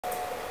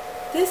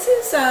This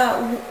is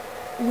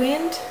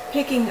wind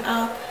picking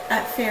up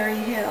at Fairy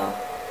Hill.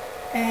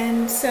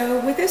 And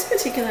so with this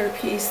particular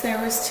piece, there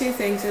was two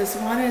things.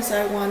 One is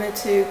I wanted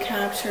to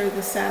capture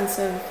the sense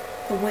of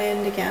the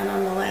wind again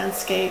on the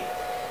landscape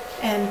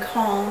and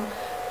calm,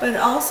 but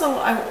also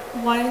I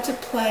wanted to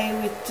play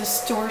with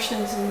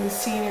distortions in the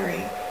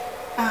scenery,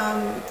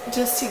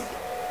 just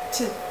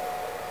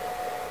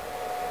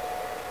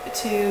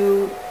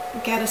to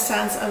get a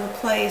sense of a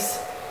place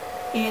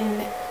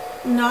in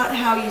not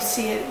how you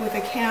see it with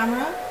a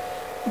camera,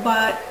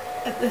 but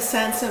the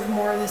sense of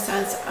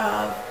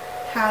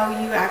how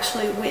you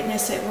actually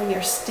witness it when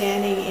you're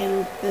standing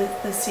in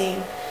the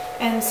scene.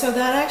 And so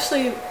that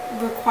actually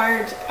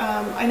required,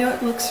 I know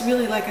it looks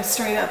really like a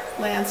straight up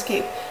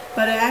landscape,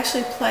 but I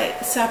actually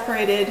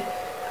separated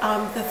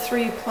the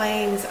three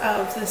planes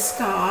of the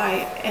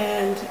sky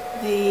and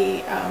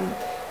the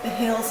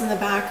hills in the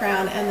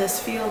background and this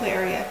field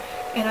area,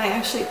 and I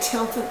actually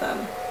tilted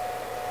them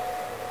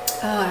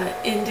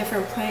in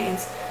different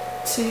planes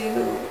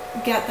to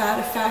get that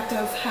effect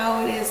of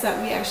how it is that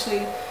we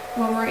actually,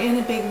 when we're in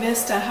a big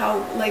vista,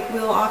 how like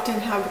we'll often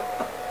have,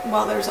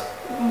 well, there's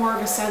more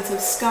of a sense of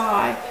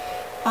sky,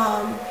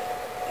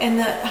 and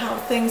that how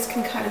things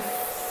can kind of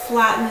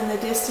flatten in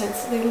the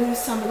distance. They lose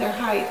some of their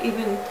height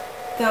even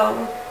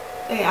though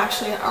they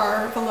actually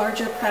are the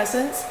larger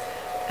presence,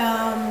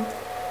 and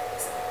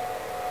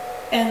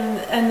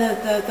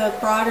the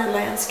broader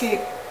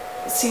landscape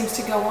seems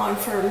to go on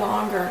for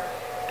longer.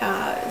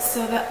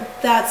 So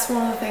that's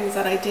one of the things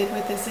that I did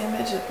with this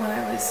image when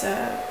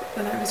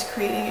I was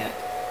creating it.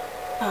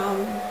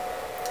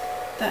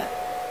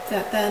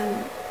 That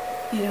then,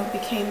 you know,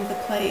 became the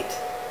plate.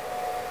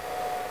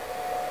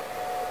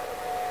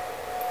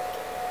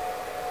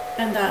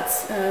 And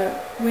that's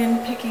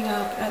wind picking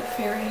up at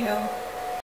Fairy Hill.